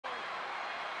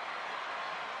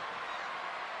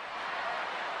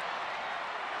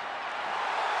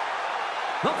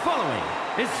The following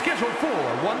is scheduled for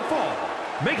one fall,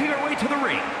 making her way to the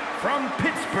ring from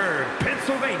Pittsburgh,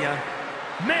 Pennsylvania,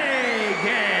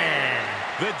 Meagan.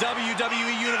 The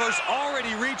WWE Universe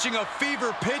already reaching a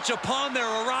fever pitch upon their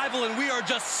arrival, and we are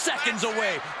just seconds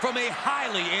away from a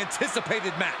highly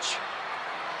anticipated match.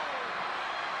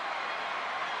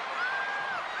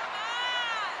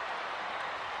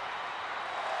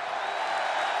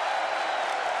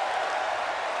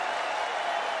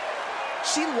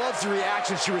 She loves the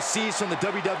reaction she receives from the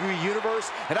WWE Universe,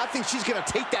 and I think she's going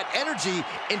to take that energy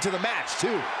into the match, too.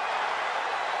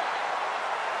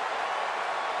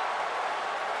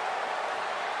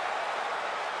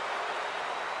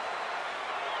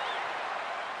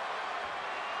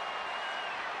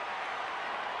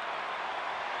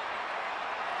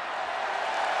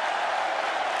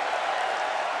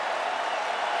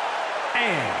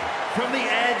 And from the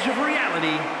edge of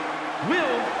reality,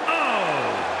 willow.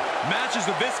 Matches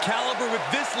of this caliber with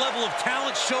this level of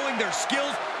talent showing their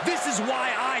skills, this is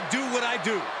why I do what I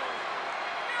do.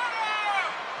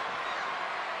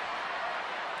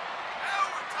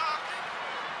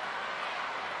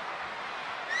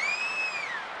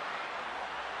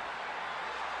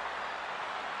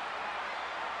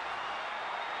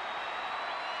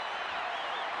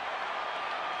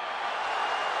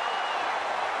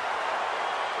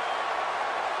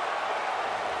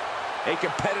 A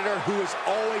competitor who is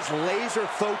always laser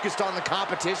focused on the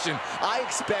competition. I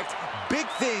expect big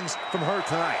things from her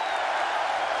tonight.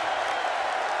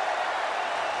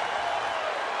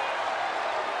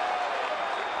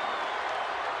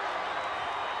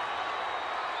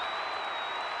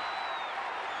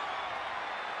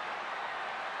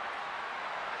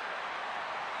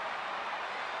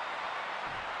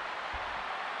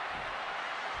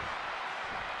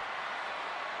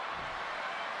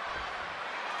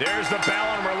 There's the bell,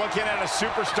 and we're looking at a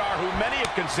superstar who many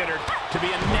have considered to be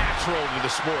a natural to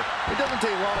the sport. It doesn't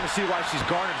take long to see why she's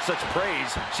garnered such praise.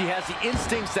 She has the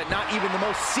instincts that not even the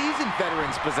most seasoned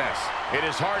veterans possess. It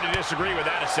is hard to disagree with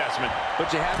that assessment. But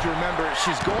you have to remember,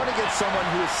 she's going against someone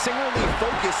who is singularly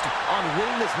focused on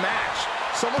winning this match.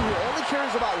 Someone who only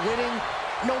cares about winning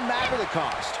no matter the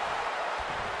cost.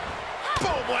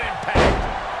 Boom, what impact!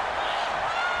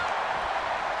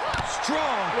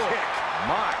 Strong kick.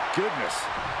 My goodness.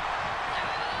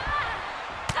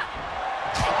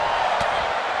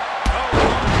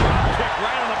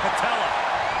 Right on the patella.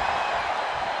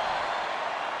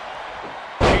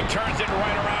 He turns it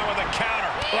right around with a counter.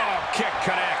 Oh, kick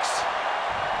connects.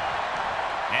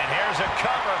 And here's a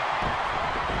cover.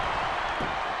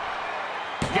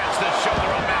 Gets the shoulder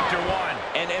up after one.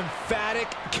 An emphatic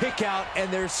kick out,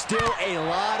 and there's still a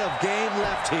lot of game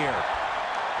left here.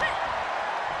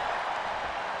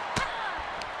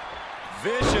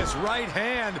 Vicious right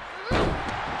hand.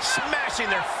 Smashing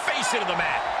their face into the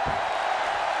mat.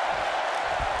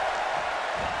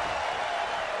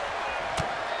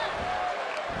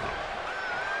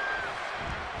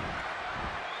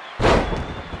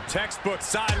 Textbook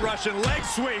side Russian leg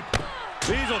sweep.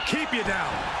 These will keep you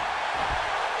down.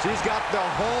 She's got the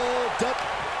whole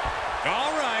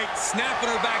All right, snapping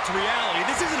her back to reality.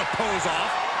 This isn't a pose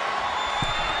off.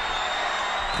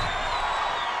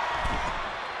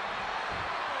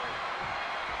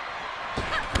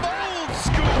 Old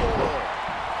school.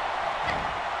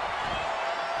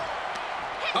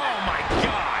 Oh my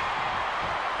God.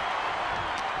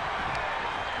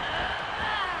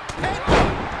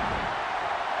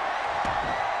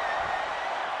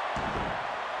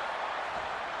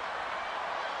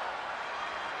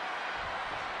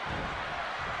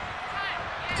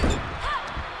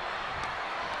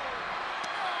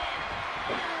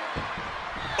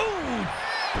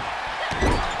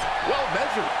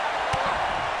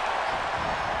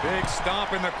 Big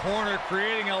stomp in the corner,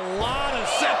 creating a lot of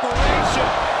separation.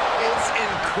 It's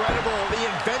incredible, the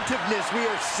inventiveness we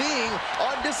are seeing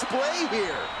on display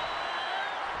here.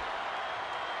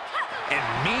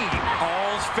 And mean.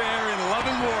 All's fair in love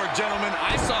and war, gentlemen.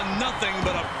 I saw nothing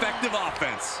but effective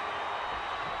offense.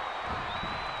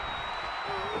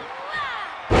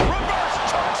 Reverse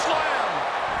choke slam.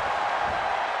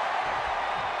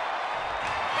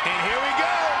 And here we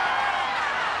go.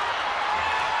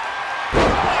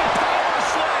 Power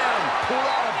slam. Pull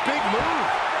out a big move.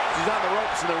 She's on the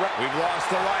ropes in the We've lost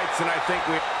the lights, and I think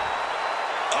we...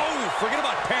 Oh, forget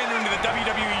about pandering to the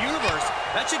WWE Universe.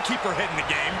 That should keep her head in the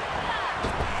game.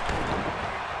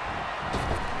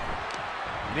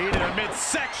 Needed a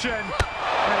midsection,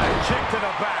 and a kick to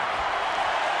the back.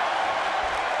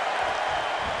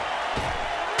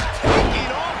 Taking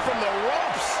off from the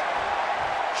ropes.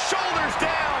 Shoulders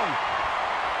down.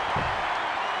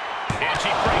 And she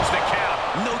breaks the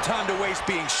count. No time to waste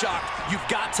being shocked. You've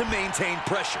got to maintain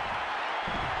pressure.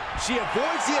 She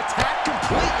avoids the attack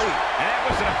completely. And that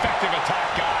was an effective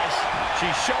attack, guys.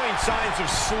 She's showing signs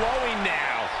of slowing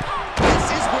now. This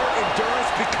is where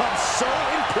endurance becomes so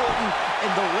important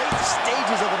in the late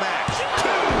stages of the match.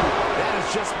 That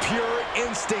is just pure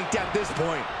instinct at this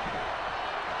point.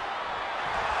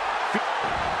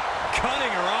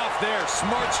 Cutting her off there.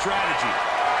 Smart strategy.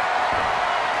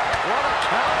 What a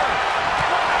counter.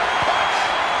 What a punch.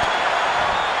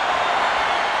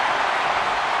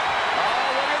 Oh,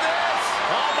 look at this.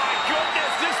 Oh, my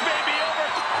goodness, this may be over.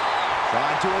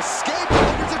 Trying to escape.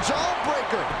 It's a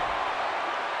jawbreaker.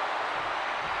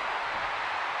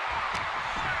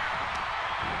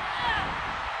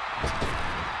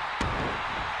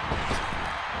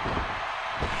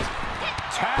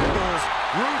 Tackles.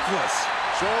 Ruthless.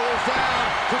 Shoulders down.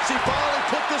 Could she finally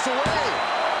put this away?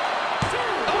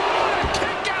 Oh,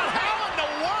 kick out. How in the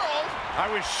world? I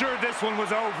was sure this one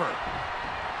was over.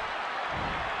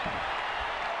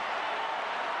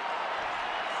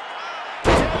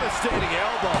 Devastating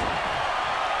elbow.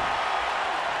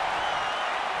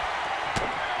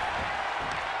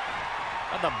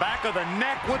 On the back of the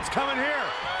neck, what's coming here?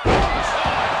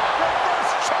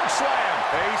 Reverse choke slam.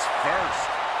 Face first.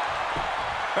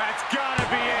 That's gotta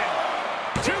be it.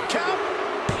 2 count.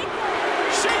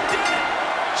 She did it.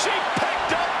 She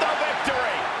picked up the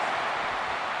victory.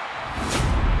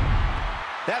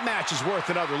 That match is worth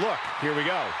another look. Here we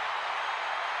go.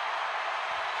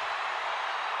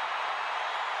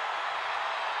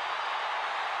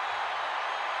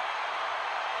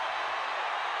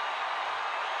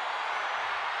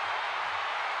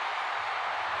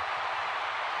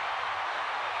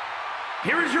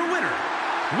 Here is your winner,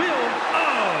 willow.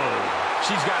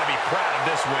 She's got to be proud of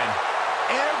this win.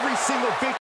 Every single victory.